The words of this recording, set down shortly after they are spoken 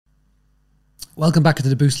Welcome back to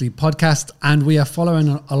the Boostly podcast, and we are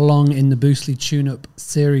following along in the Boostly Tune-Up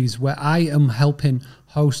series where I am helping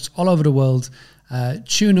hosts all over the world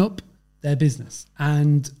tune up their business.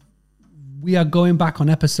 And we are going back on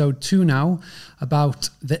episode 2 now about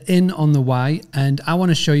the in on the why, and I want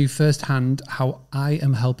to show you firsthand how I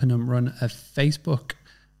am helping them run a Facebook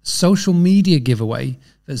social media giveaway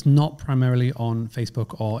that's not primarily on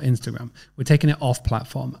Facebook or Instagram. We're taking it off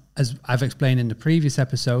platform. As I've explained in the previous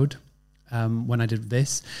episode, when I did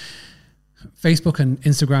this, Facebook and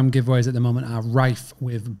Instagram giveaways at the moment are rife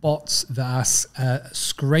with bots that are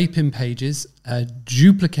scraping pages,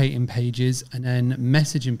 duplicating pages, and then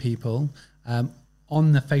messaging people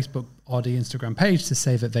on the Facebook or the Instagram page to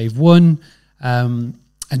say that they've won, and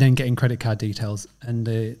then getting credit card details. And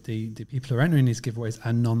the people who are entering these giveaways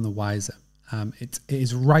are none the wiser. It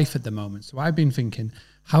is rife at the moment. So I've been thinking,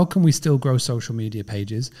 how can we still grow social media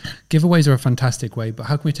pages? Giveaways are a fantastic way, but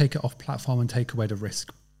how can we take it off platform and take away the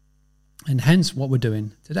risk? And hence what we're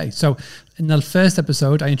doing today. So in the first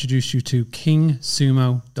episode, I introduced you to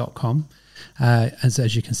Kingsumo.com,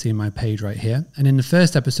 as you can see in my page right here. And in the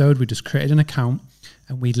first episode, we just created an account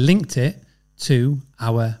and we linked it to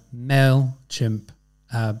our MailChimp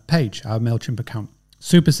page, our MailChimp account.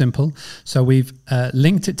 Super simple. So we've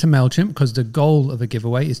linked it to MailChimp because the goal of a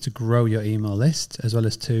giveaway is to grow your email list as well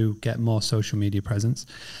as to get more social media presence.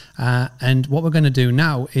 And what we're going to do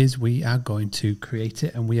now is we are going to create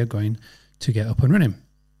it and we are going to get up and running.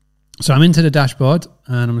 So I'm into the dashboard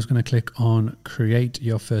and I'm just going to click on create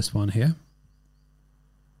your first one here.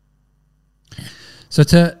 So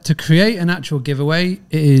to create an actual giveaway,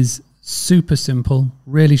 it is super simple,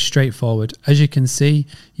 really straightforward. As you can see,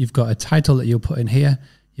 you've got a title that you'll put in here.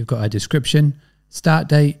 You've got a description, start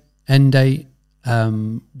date, end date,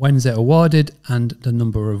 when's it awarded, and the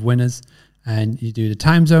number of winners. And you do the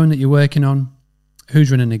time zone that you're working on, who's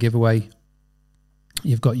running the giveaway.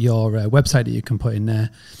 You've got your website that you can put in there.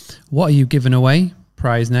 What are you giving away?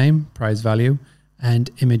 Prize name, prize value, and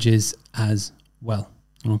images as well.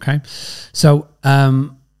 Okay. So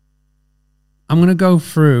I'm going to go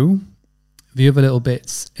through the other little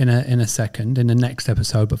bits in a second in the next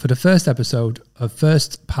episode. But for the first episode,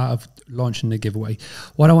 first part of launching the giveaway,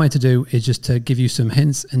 what I wanted to do is just to give you some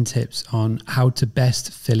hints and tips on how to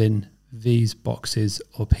best fill in these boxes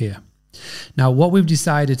up here. Now, what we've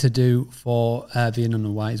decided to do for the in on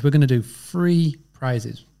the why is we're going to do 3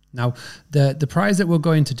 prizes. Now, the prize that we're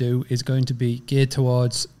going to do is going to be geared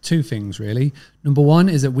towards 2 things, really. Number 1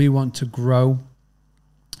 is that we want to grow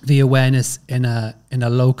the awareness in a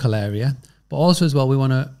local area, but also as well we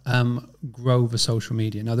want to grow the social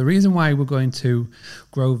media. Now, the reason why we're going to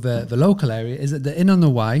grow the local area is that the in on the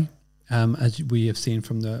why, as we have seen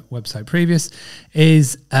from the website previous,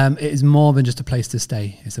 is it is more than just a place to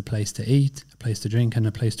stay. It's a place to eat, a place to drink, and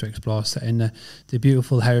a place to explore. So in the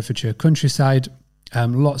beautiful Herefordshire countryside,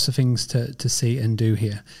 lots of things to see and do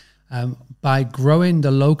here. By growing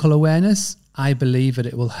the local awareness, I believe that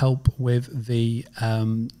it will help with the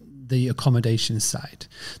accommodation side.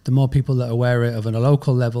 The more people that are aware of it on a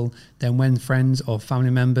local level, then when friends or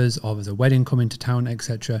family members or there's a wedding coming to town,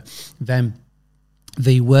 etc., then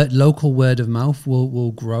the local word of mouth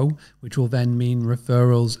will grow, which will then mean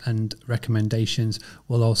referrals and recommendations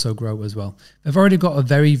will also grow as well. They've already got a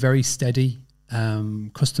very, very steady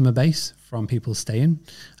customer base from people staying.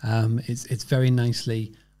 It's very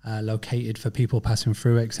nicely located for people passing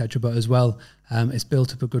through, etc. But as well, it's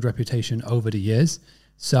built up a good reputation over the years.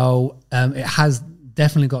 So it has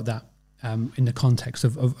definitely got that in the context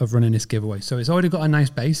of running this giveaway. So it's already got a nice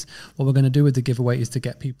base. What we're going to do with the giveaway is to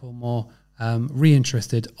get people more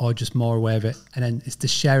reinterested or just more aware of it. And then it's the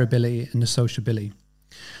shareability and the sociability.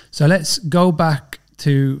 So let's go back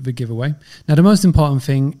to the giveaway. Now, the most important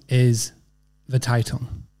thing is the title.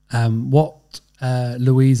 What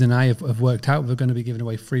Louise and I have worked out, we're going to be giving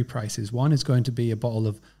away 3 prizes. One is going to be a bottle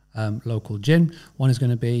of local gin. One is going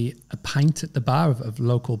to be a pint at the bar of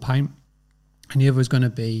local pint. And the other is going to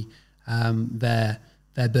be their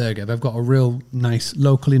burger. They've got a real nice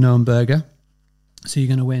locally known burger. So you're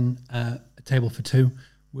going to win a table for 2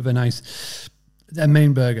 with their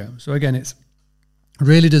main burger. So again, it's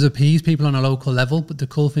really does appease people on a local level. But the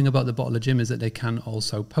cool thing about the bottle of gin is that they can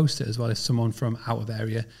also post it as well if someone from out of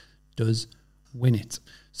area does win it.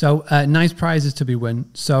 So nice prizes to be won.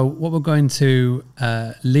 So what we're going to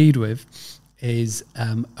lead with is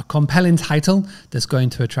a compelling title that's going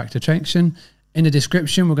to attract attention. In the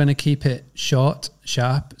description, we're going to keep it short,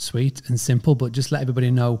 sharp, sweet, and simple, but just let everybody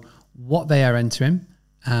know what they are entering,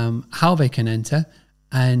 how they can enter.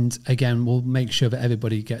 And again, we'll make sure that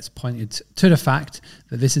everybody gets pointed to the fact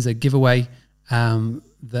that this is a giveaway,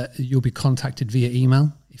 that you'll be contacted via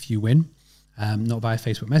email if you win. not via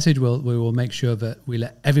Facebook message. We will make sure that we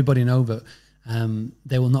let everybody know that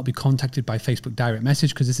they will not be contacted by Facebook direct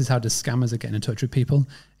message, because this is how the scammers are getting in touch with people.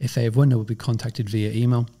 If they have won, they will be contacted via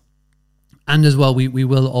email. And as well, we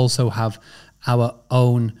will also have our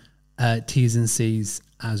own T's and C's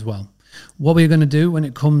as well. What we're going to do when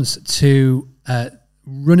it comes to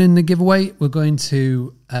running the giveaway, we're going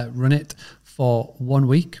to run it for 1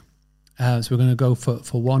 week. So we're going to go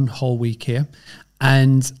for 1 whole week here.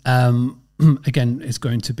 And again, it's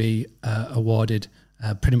going to be awarded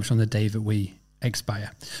pretty much on the day that we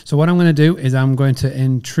expire. So what I'm going to do is I'm going to,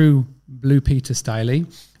 in true Blue Peter style,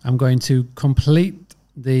 I'm going to complete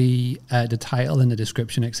the title and the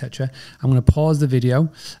description, etc. I'm going to pause the video,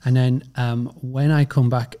 and then when I come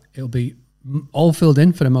back, it'll be all filled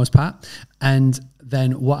in for the most part. And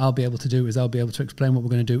then what I'll be able to do is I'll be able to explain what we're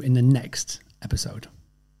going to do in the next episode.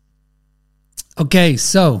 Okay,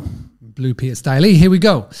 so Blue Peter style, here we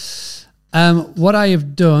go. What I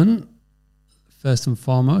have done, first and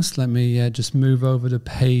foremost, let me just move over the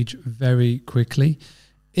page very quickly,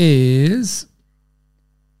 is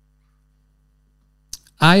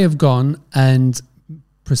I have gone and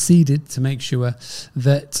proceeded to make sure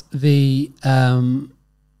that the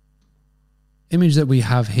image that we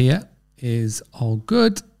have here is all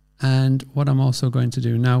good. And what I'm also going to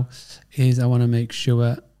do now is I want to make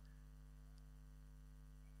sure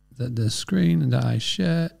that the screen that I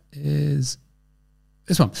share is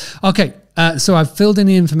this one. Okay, so I've filled in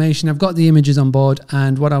the information. I've got the images on board.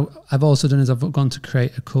 And what I've also done is I've gone to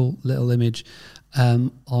create a cool little image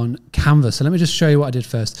on Canva. So let me just show you what I did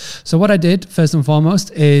first. So what I did first and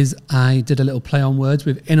foremost is I did a little play on words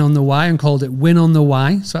with in on the Y and called it Win on the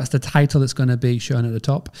Y. So that's the title that's going to be shown at the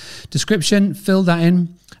top. Description, fill that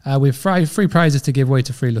in. With free prizes to give away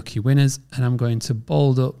to 3 lucky winners. And I'm going to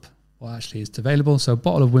bold up what actually is available. So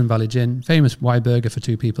bottle of Win Valley Gin, famous Y burger for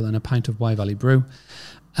 2 people, and a pint of Y Valley brew.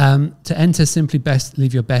 To enter, simply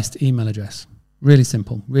leave your best email address. Really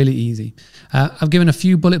simple, really easy. I've given a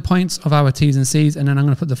few bullet points of our T's and C's, and then I'm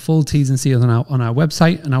going to put the full T's and C's on our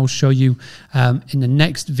website, and I will show you in the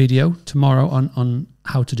next video tomorrow on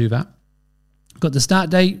how to do that. Got the start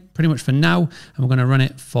date pretty much for now, and we're going to run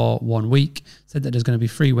it for 1 week. Said that there's going to be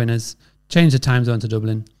 3 winners. Change the time zone to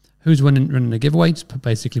Dublin. Who's running the giveaway? Just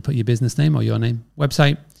basically put your business name or your name,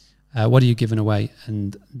 website. What are you giving away,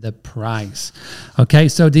 and the prize. Okay,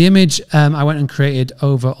 so the image I went and created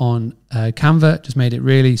over on Canva, just made it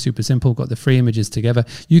really super simple, got the 3 images together.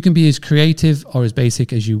 You can be as creative or as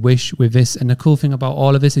basic as you wish with this, and the cool thing about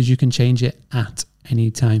all of this is you can change it at any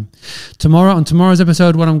time. On tomorrow's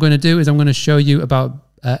episode, what I'm going to do is I'm going to show you about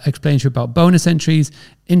explain to you about bonus entries,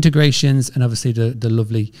 integrations, and obviously the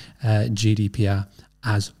lovely GDPR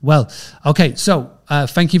as well. Okay, so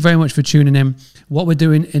thank you very much for tuning in. What we're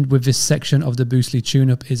doing with this section of the Boostly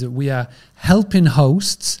Tune-Up is that we are helping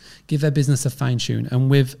hosts give their business a fine-tune. And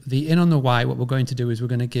with the In on the Y, what we're going to do is we're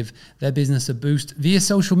going to give their business a boost via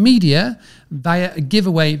social media, via a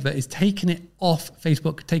giveaway that is taking it off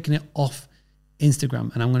Facebook, taking it off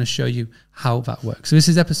Instagram. And I'm going to show you how that works. So this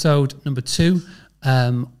is episode number 2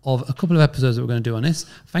 of a couple of episodes that we're going to do on this.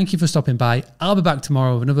 Thank you for stopping by. I'll be back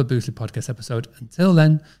tomorrow with another Boostly podcast episode. Until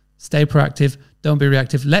then, stay proactive. Don't be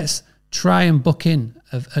reactive. Let's try and book in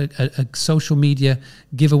a social media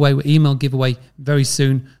giveaway, email giveaway very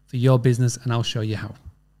soon for your business, and I'll show you how.